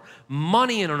in our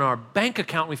money and in our bank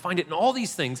account, we find it in all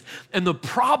these things. And the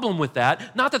problem with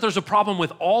that, not that there's a problem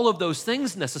with all of those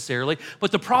things necessarily,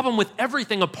 but the problem with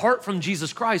everything apart from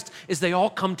Jesus Christ is they all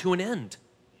come to an end.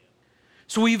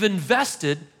 So we've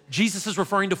invested, Jesus is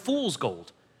referring to fool's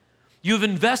gold. You've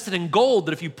invested in gold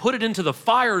that if you put it into the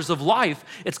fires of life,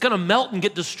 it's gonna melt and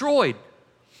get destroyed.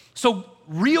 So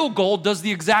real gold does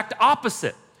the exact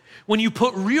opposite. When you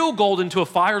put real gold into a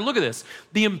fire, look at this,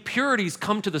 the impurities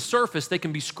come to the surface, they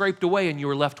can be scraped away and you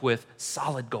are left with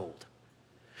solid gold.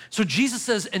 So Jesus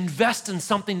says, invest in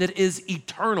something that is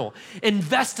eternal.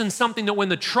 Invest in something that when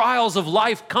the trials of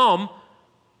life come,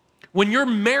 when your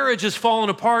marriage is falling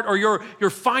apart or your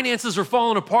finances are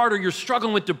falling apart or you're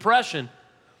struggling with depression,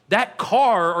 that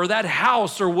car or that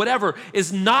house or whatever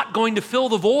is not going to fill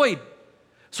the void.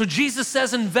 So Jesus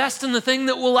says, invest in the thing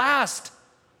that will last.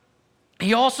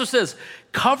 He also says,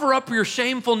 cover up your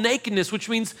shameful nakedness, which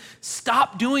means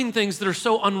stop doing things that are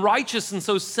so unrighteous and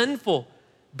so sinful.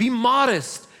 Be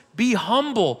modest, be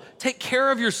humble, take care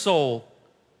of your soul.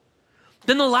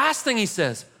 Then the last thing he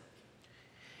says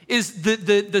is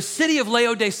the city of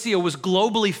Laodicea was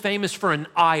globally famous for an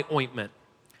eye ointment.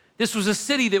 This was a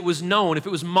city that was known, if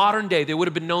it was modern day, they would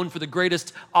have been known for the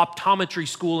greatest optometry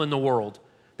school in the world.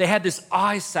 They had this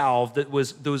eye salve that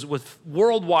was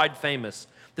worldwide famous,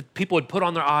 that people would put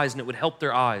on their eyes and it would help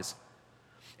their eyes.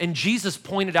 And Jesus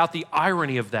pointed out the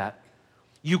irony of that.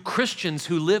 You Christians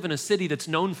who live in a city that's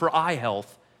known for eye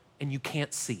health and you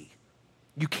can't see.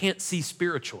 You can't see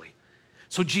spiritually.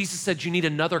 So Jesus said you need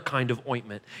another kind of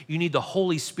ointment. You need the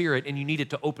Holy Spirit and you need it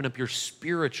to open up your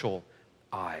spiritual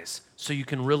eyes so you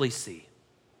can really see.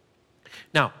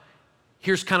 Now,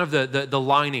 here's kind of the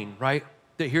lining, right?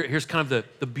 Here's kind of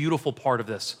the beautiful part of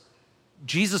this.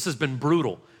 Jesus has been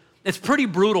brutal. It's pretty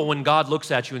brutal when God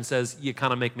looks at you and says, you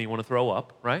kind of make me want to throw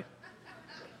up, right?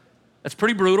 That's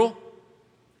pretty brutal.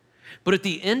 But at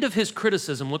the end of his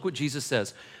criticism, look what Jesus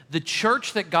says. The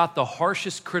church that got the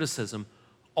harshest criticism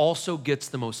also gets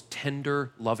the most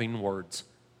tender, loving words.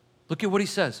 Look at what he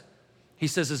says. He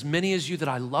says, as many as you that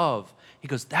I love, he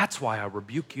goes, that's why I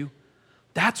rebuke you.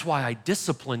 That's why I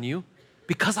discipline you,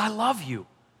 because I love you.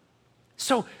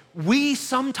 So we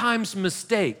sometimes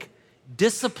mistake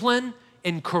discipline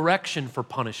and correction for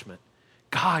punishment.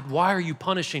 God, why are you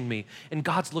punishing me? And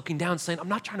God's looking down saying, I'm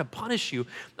not trying to punish you.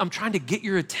 I'm trying to get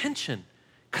your attention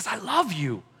because I love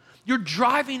you. You're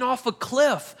driving off a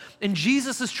cliff and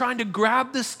Jesus is trying to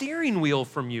grab the steering wheel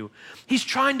from you. He's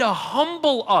trying to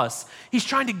humble us. He's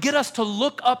trying to get us to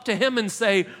look up to him and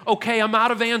say, okay, I'm out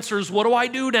of answers. What do I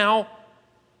do now?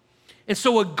 And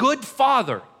so a good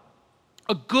father,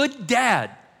 a good dad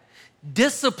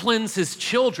disciplines his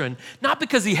children, not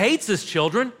because he hates his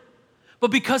children,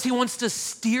 but because he wants to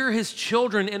steer his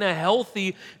children in a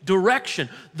healthy direction.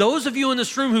 Those of you in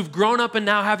this room who've grown up and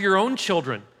now have your own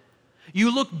children,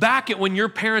 you look back at when your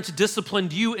parents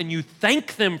disciplined you and you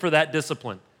thank them for that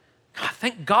discipline.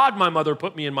 Thank God my mother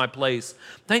put me in my place.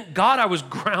 Thank God I was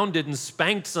grounded and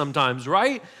spanked sometimes,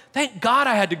 right? Thank God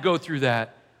I had to go through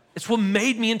that. It's what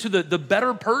made me into the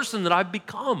better person that I've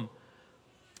become.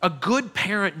 A good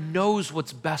parent knows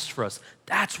what's best for us.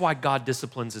 That's why God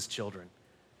disciplines his children.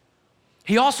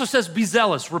 He also says, be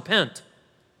zealous, repent.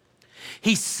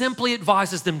 He simply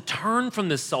advises them, turn from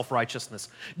this self-righteousness.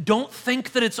 Don't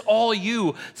think that it's all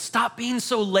you. Stop being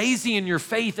so lazy in your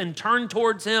faith and turn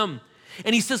towards him.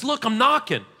 And he says, look, I'm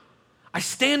knocking. I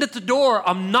stand at the door,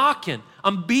 I'm knocking.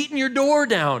 I'm beating your door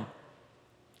down.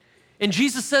 And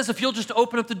Jesus says, if you'll just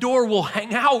open up the door, we'll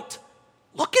hang out.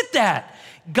 Look at that.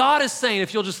 God is saying,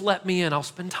 if you'll just let me in, I'll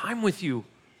spend time with you.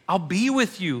 I'll be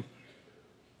with you.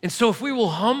 And so if we will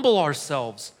humble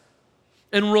ourselves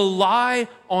and rely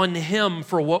on him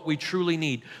for what we truly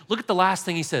need. Look at the last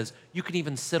thing he says. You can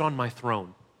even sit on my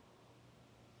throne.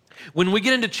 When we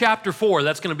get into chapter 4,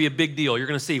 that's going to be a big deal. You're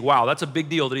going to see, wow, that's a big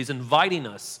deal that he's inviting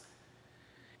us.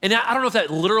 And I don't know if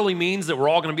that literally means that we're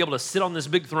all going to be able to sit on this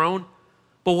big throne,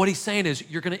 but what he's saying is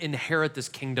you're going to inherit this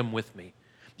kingdom with me.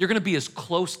 You're going to be as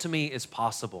close to me as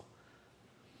possible.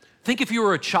 Think if you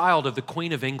were a child of the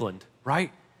Queen of England,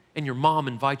 right? And your mom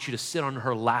invites you to sit on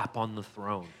her lap on the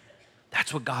throne.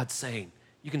 That's what God's saying.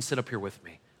 You can sit up here with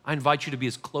me. I invite you to be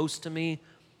as close to me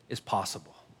as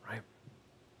possible, right?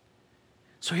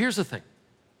 So here's the thing.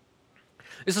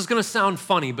 This is going to sound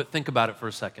funny, but think about it for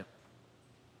a second.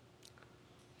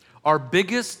 Our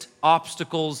biggest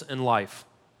obstacles in life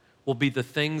will be the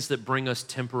things that bring us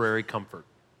temporary comfort.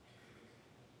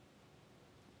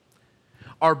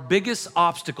 Our biggest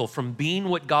obstacle from being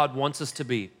what God wants us to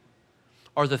be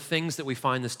are the things that we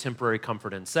find this temporary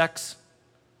comfort in. Sex,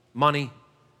 money,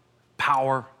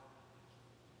 power,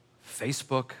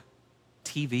 Facebook,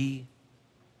 TV,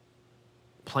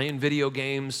 playing video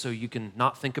games so you can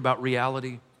not think about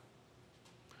reality.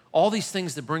 All these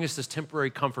things that bring us this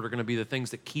temporary comfort are going to be the things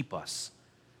that keep us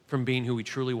from being who we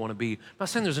truly want to be. I'm not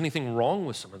saying there's anything wrong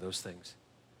with some of those things,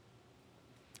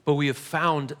 but we have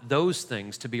found those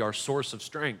things to be our source of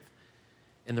strength,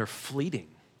 and they're fleeting.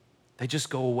 They just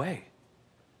go away.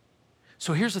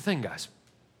 So here's the thing, guys.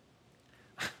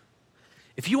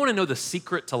 If you want to know the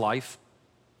secret to life,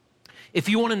 if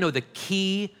you want to know the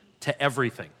key to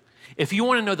everything, if you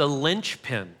want to know the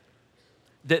linchpin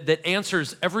that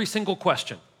answers every single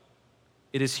question,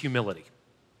 it is humility.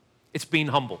 It's being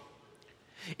humble.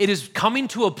 It is coming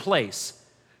to a place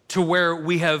to where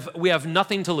we have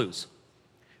nothing to lose.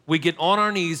 We get on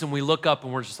our knees and we look up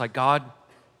and we're just like, God,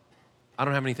 I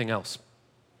don't have anything else.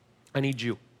 I need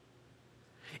you.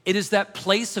 It is that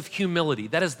place of humility.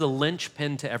 That is the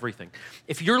linchpin to everything.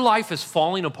 If your life is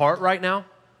falling apart right now,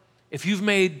 if you've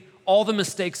made all the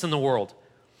mistakes in the world,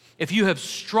 if you have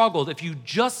struggled, if you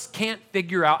just can't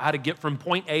figure out how to get from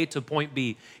point A to point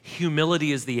B,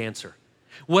 humility is the answer.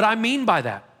 What I mean by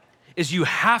that is you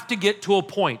have to get to a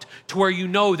point to where you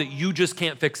know that you just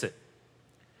can't fix it.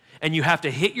 And you have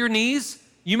to hit your knees.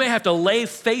 You may have to lay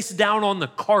face down on the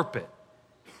carpet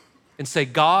and say,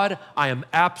 God, I am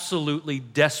absolutely,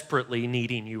 desperately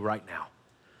needing you right now.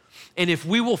 And if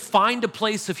we will find a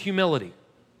place of humility,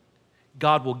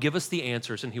 God will give us the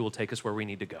answers and he will take us where we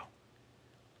need to go.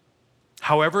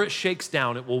 However it shakes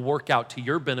down, it will work out to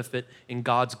your benefit in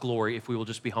God's glory if we will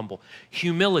just be humble.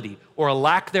 Humility, or a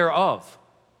lack thereof,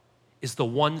 is the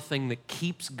one thing that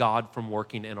keeps God from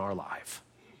working in our life.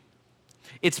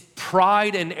 It's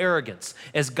pride and arrogance.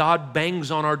 As God bangs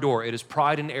on our door, it is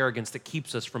pride and arrogance that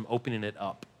keeps us from opening it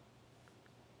up.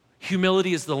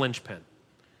 Humility is the linchpin.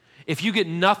 If you get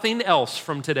nothing else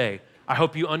from today, I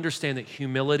hope you understand that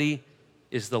humility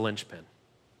is the linchpin.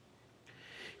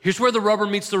 Here's where the rubber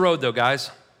meets the road, though,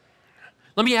 guys.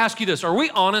 Let me ask you this. Are we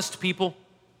honest people?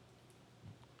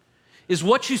 Is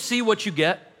what you see what you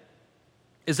get?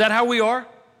 Is that how we are?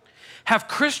 Have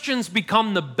Christians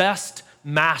become the best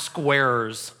mask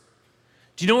wearers?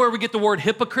 Do you know where we get the word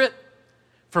hypocrite?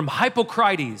 From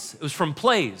Hippocrates. It was from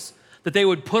plays that they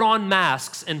would put on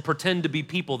masks and pretend to be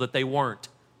people that they weren't.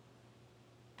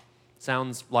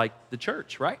 Sounds like the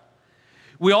church, right?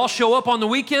 We all show up on the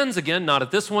weekends, again, not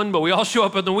at this one, but we all show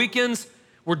up on the weekends.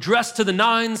 We're dressed to the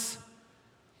nines.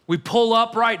 We pull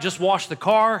up, right, just wash the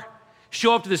car,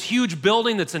 show up to this huge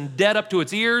building that's in debt up to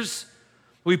its ears.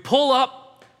 We pull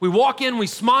up, we walk in, we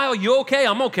smile, you okay?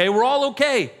 I'm okay, we're all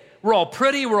okay. We're all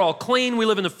pretty, we're all clean, we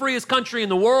live in the freest country in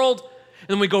the world. And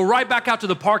then we go right back out to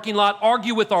the parking lot,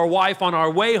 argue with our wife on our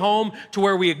way home to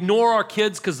where we ignore our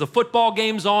kids because the football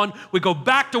game's on. We go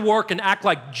back to work and act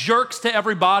like jerks to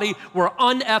everybody. We're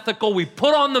unethical. We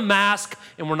put on the mask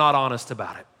and we're not honest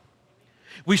about it.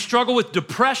 We struggle with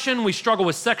depression. We struggle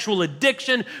with sexual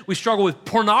addiction. We struggle with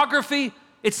pornography.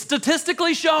 It's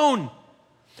statistically shown.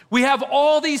 We have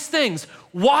all these things.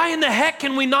 Why in the heck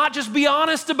can we not just be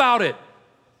honest about it?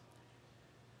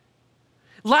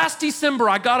 Last December,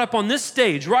 I got up on this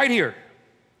stage right here,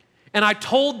 and I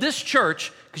told this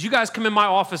church, because you guys come in my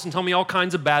office and tell me all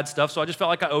kinds of bad stuff, so I just felt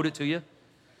like I owed it to you.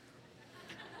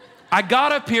 I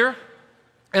got up here,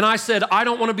 and I said, I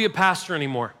don't want to be a pastor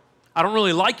anymore. I don't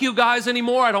really like you guys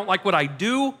anymore. I don't like what I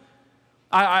do.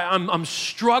 I'm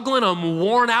struggling. I'm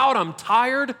worn out. I'm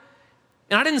tired.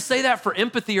 And I didn't say that for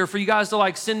empathy or for you guys to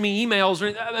like send me emails.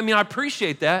 I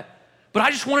appreciate that. But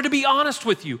I just wanted to be honest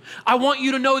with you. I want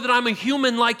you to know that I'm a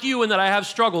human like you and that I have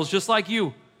struggles just like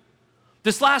you.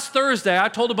 This last Thursday, I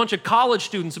told a bunch of college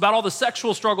students about all the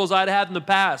sexual struggles I'd had in the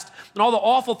past and all the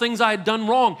awful things I had done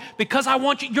wrong because I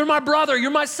want you. You're my brother.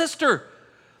 You're my sister.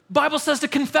 The Bible says to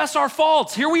confess our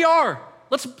faults. Here we are.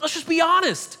 Let's just be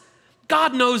honest.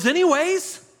 God knows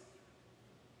anyways.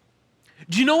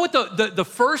 Do you know what the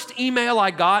first email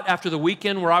I got after the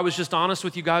weekend where I was just honest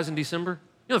with you guys in December?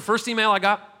 You know the first email I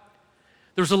got?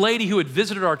 There was a lady who had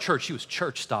visited our church. She was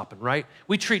church stopping, right?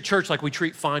 We treat church like we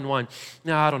treat fine wine.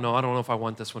 No, I don't know if I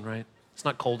want this one, right? It's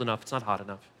not cold enough. It's not hot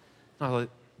enough.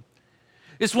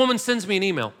 This woman sends me an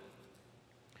email.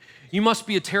 You must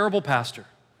be a terrible pastor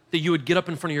that you would get up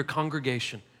in front of your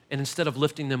congregation and instead of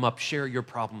lifting them up, share your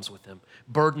problems with them,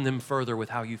 burden them further with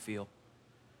how you feel.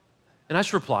 And I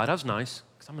just replied, I was nice,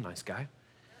 because I'm a nice guy.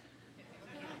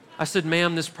 I said,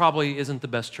 ma'am, this probably isn't the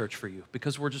best church for you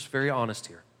because we're just very honest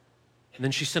here. And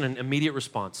then she sent an immediate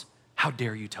response. How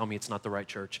dare you tell me it's not the right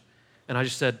church? And I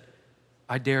just said,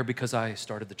 I dare because I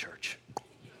started the church.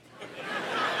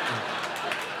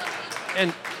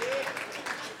 And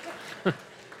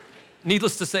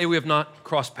needless to say, we have not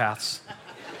crossed paths.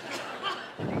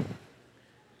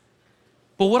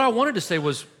 But what I wanted to say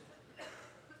was,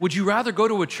 would you rather go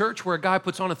to a church where a guy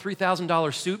puts on a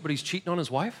 $3,000 suit but he's cheating on his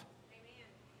wife?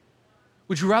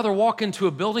 Would you rather walk into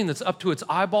a building that's up to its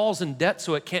eyeballs in debt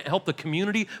so it can't help the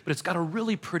community, but it's got a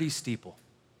really pretty steeple?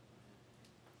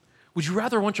 Would you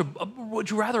rather want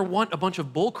a bunch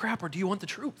of bull crap, or do you want the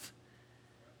truth?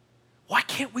 Why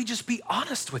can't we just be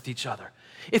honest with each other?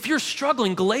 If you're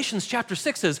struggling, Galatians chapter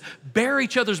 6 says, bear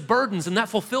each other's burdens, and that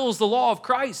fulfills the law of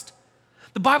Christ.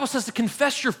 The Bible says to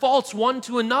confess your faults one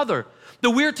to another,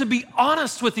 that we're to be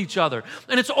honest with each other.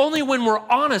 And it's only when we're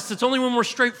honest, it's only when we're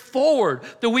straightforward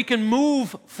that we can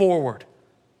move forward.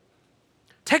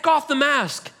 Take off the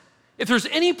mask. If there's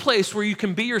any place where you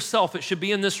can be yourself, it should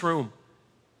be in this room.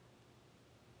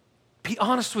 Be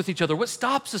honest with each other. What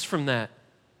stops us from that?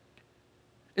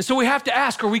 And so we have to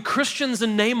ask, are we Christians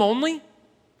in name only?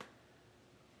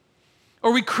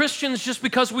 Are we Christians just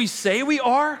because we say we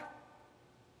are?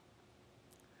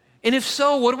 And if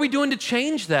so, what are we doing to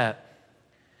change that?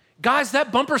 Guys,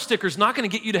 that bumper sticker is not going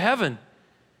to get you to heaven.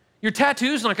 Your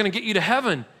tattoo's not going to get you to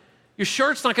heaven. Your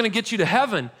shirt's not going to get you to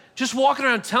heaven. Just walking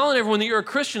around telling everyone that you're a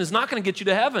Christian is not going to get you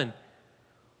to heaven.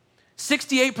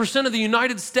 68% of the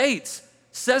United States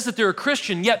says that they're a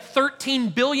Christian, yet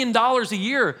 $13 billion a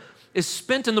year is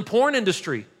spent in the porn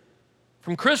industry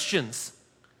from Christians.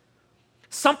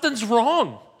 Something's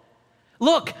wrong.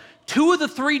 Look, 2 of the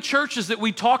 3 churches that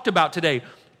we talked about today,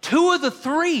 2 of the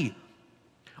 3,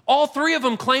 all 3 of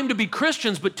them claim to be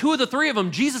Christians, but 2 of the 3 of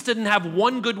them, Jesus didn't have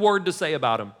one good word to say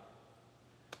about them.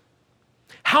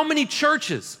 How many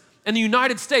churches in the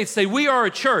United States say, we are a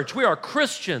church, we are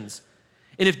Christians,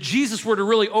 and if Jesus were to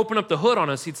really open up the hood on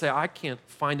us, he'd say, I can't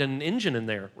find an engine in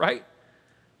there, right?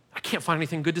 I can't find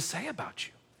anything good to say about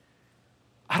you.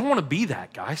 I don't want to be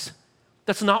that, guys.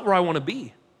 That's not where I want to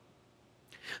be.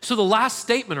 So the last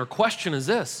statement or question is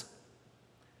this: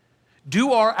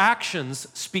 do our actions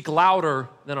speak louder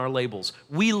than our labels?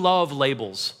 We love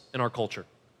labels in our culture.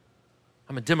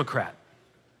 I'm a Democrat.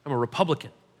 I'm a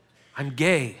Republican. I'm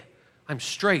gay. I'm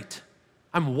straight.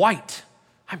 I'm white.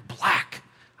 I'm black.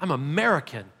 I'm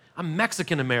American. I'm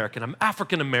Mexican American. I'm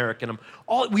African American.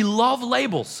 We love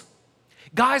labels.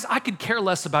 Guys, I could care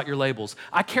less about your labels.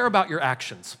 I care about your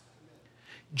actions.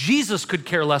 Jesus could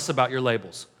care less about your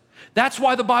labels. That's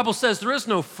why the Bible says there is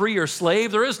no free or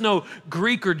slave, there is no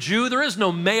Greek or Jew, there is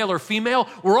no male or female.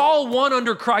 We're all one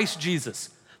under Christ Jesus.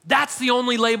 That's the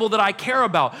only label that I care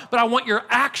about, but I want your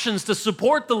actions to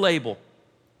support the label.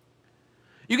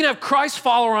 You can have Christ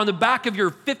follower on the back of your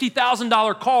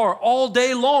 $50,000 car all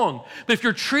day long, but if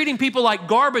you're treating people like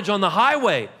garbage on the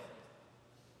highway,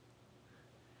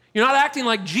 you're not acting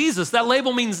like Jesus, that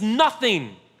label means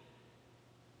nothing.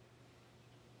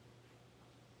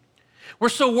 We're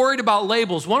so worried about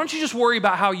labels. Why don't you just worry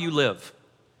about how you live?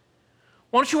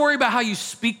 Why don't you worry about how you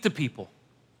speak to people?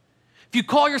 If you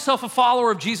call yourself a follower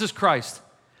of Jesus Christ,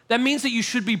 that means that you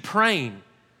should be praying.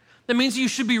 That means you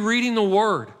should be reading the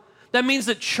Word. That means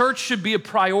that church should be a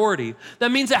priority.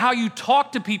 That means that how you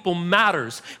talk to people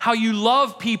matters. How you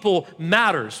love people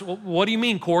matters. Well, what do you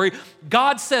mean, Corey?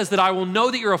 God says that I will know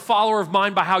that you're a follower of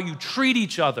mine by how you treat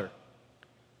each other.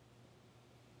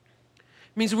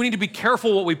 It means we need to be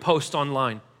careful what we post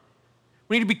online.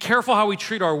 We need to be careful how we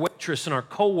treat our waitress and our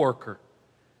coworker.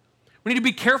 We need to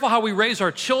be careful how we raise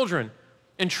our children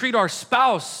and treat our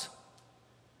spouse. I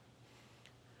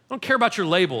don't care about your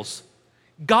labels.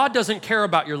 God doesn't care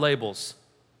about your labels.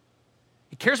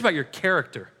 He cares about your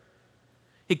character.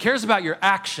 He cares about your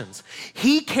actions.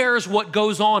 He cares what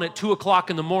goes on at 2 o'clock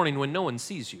in the morning when no one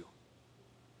sees you.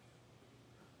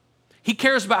 He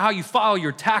cares about how you file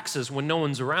your taxes when no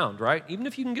one's around, right? Even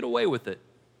if you can get away with it.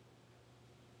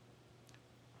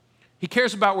 He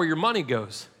cares about where your money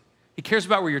goes. He cares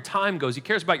about where your time goes. He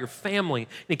cares about your family.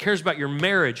 And he cares about your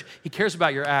marriage. He cares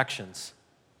about your actions.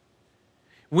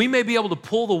 We may be able to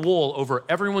pull the wool over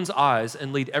everyone's eyes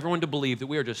and lead everyone to believe that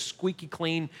we are just squeaky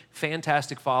clean,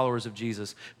 fantastic followers of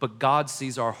Jesus, but God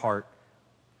sees our heart.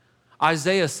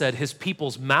 Isaiah said his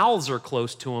people's mouths are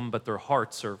close to him, but their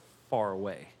hearts are far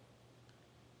away.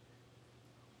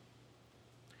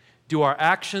 Do our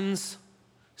actions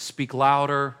speak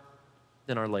louder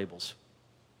than our labels?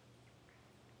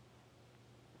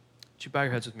 Would you bow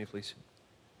your heads with me, please?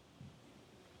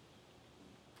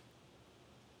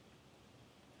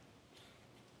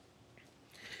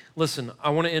 Listen,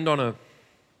 I want to end on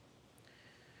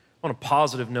a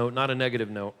positive note, not a negative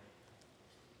note.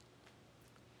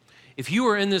 If you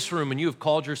are in this room and you have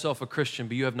called yourself a Christian,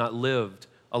 but you have not lived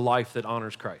a life that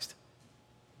honors Christ,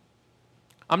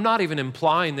 I'm not even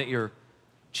implying that you're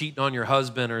cheating on your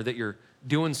husband or that you're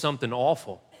doing something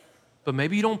awful, but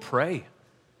maybe you don't pray.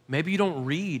 Maybe you don't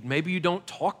read. Maybe you don't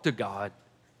talk to God.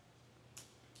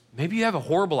 Maybe you have a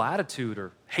horrible attitude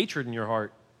or hatred in your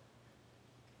heart.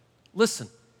 Listen.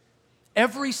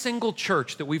 Every single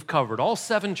church that we've covered, all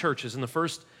 7 churches in the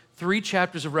first 3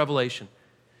 chapters of Revelation,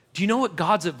 do you know what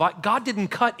God's advice? God didn't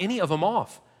cut any of them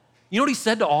off. You know what he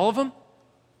said to all of them?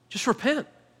 Just repent.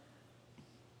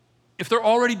 If they're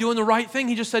already doing the right thing,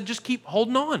 he just said, just keep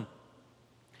holding on.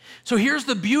 So here's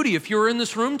the beauty if you're in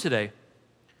this room today.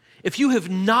 If you have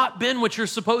not been what you're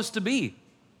supposed to be,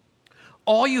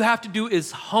 all you have to do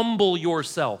is humble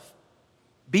yourself.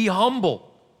 Be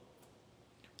humble.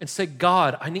 And say,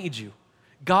 God, I need you.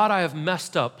 God, I have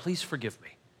messed up. Please forgive me.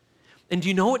 And do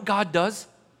you know what God does?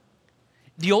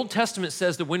 The Old Testament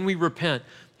says that when we repent,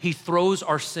 he throws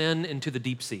our sin into the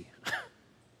deep sea.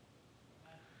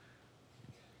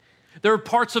 There are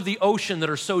parts of the ocean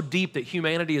that are so deep that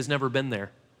humanity has never been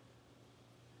there.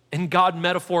 And God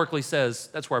metaphorically says,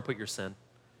 that's where I put your sin.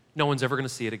 No one's ever going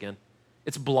to see it again.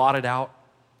 It's blotted out.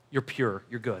 You're pure.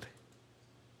 You're good.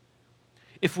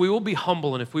 If we will be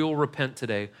humble and if we will repent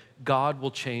today, God will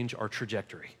change our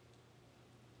trajectory.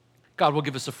 God will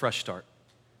give us a fresh start.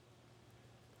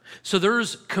 So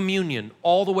there's communion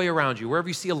all the way around you. Wherever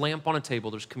you see a lamp on a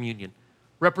table, there's communion.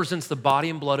 Represents the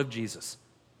body and blood of Jesus.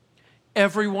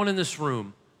 Everyone in this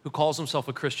room who calls himself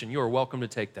a Christian, you are welcome to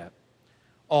take that.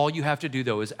 All you have to do,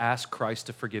 though, is ask Christ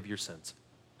to forgive your sins.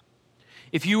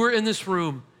 If you are in this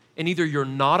room and either you're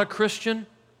not a Christian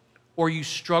or you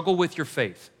struggle with your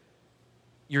faith,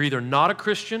 you're either not a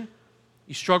Christian,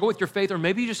 you struggle with your faith, or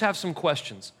maybe you just have some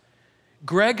questions.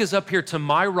 Greg is up here to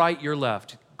my right, your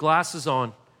left. Glasses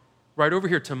on. Right over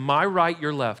here to my right,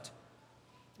 your left.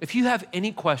 If you have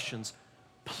any questions,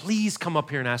 please come up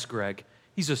here and ask Greg.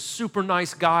 He's a super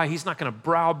nice guy. He's not going to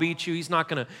browbeat you.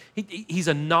 He's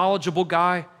a knowledgeable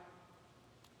guy.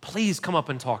 Please come up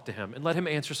and talk to him and let him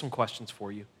answer some questions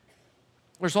for you.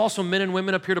 There's also men and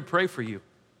women up here to pray for you.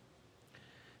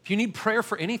 If you need prayer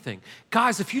for anything.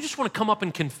 Guys, if you just want to come up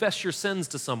and confess your sins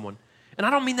to someone, and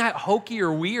I don't mean that hokey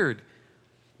or weird,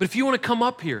 but if you want to come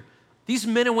up here, these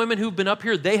men and women who've been up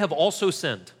here, they have also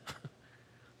sinned.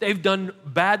 They've done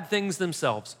bad things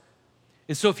themselves.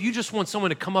 And so if you just want someone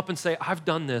to come up and say, I've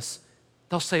done this,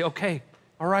 they'll say, okay,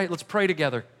 all right, let's pray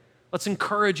together. Let's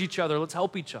encourage each other. Let's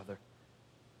help each other.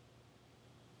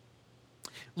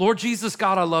 Lord Jesus,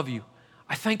 God, I love you.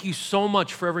 I thank you so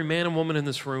much for every man and woman in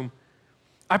this room.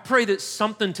 I pray that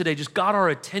something today just got our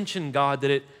attention, God,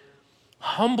 that it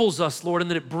humbles us, Lord,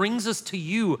 and that it brings us to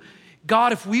you.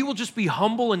 God, if we will just be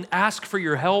humble and ask for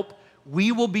your help,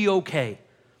 we will be okay.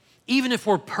 Even if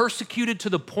we're persecuted to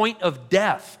the point of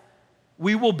death,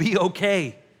 we will be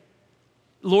okay.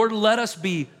 Lord, let us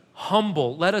be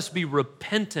humble. Let us be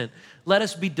repentant. Let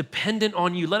us be dependent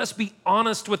on you. Let us be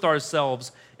honest with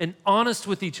ourselves and honest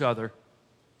with each other.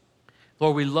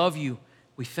 Lord, we love you.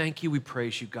 We thank you. We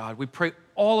praise you, God. We pray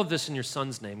all of this in your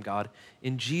Son's name, God.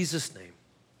 In Jesus' name,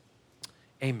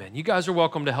 Amen. You guys are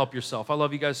welcome to help yourself. I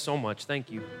love you guys so much. Thank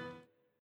you.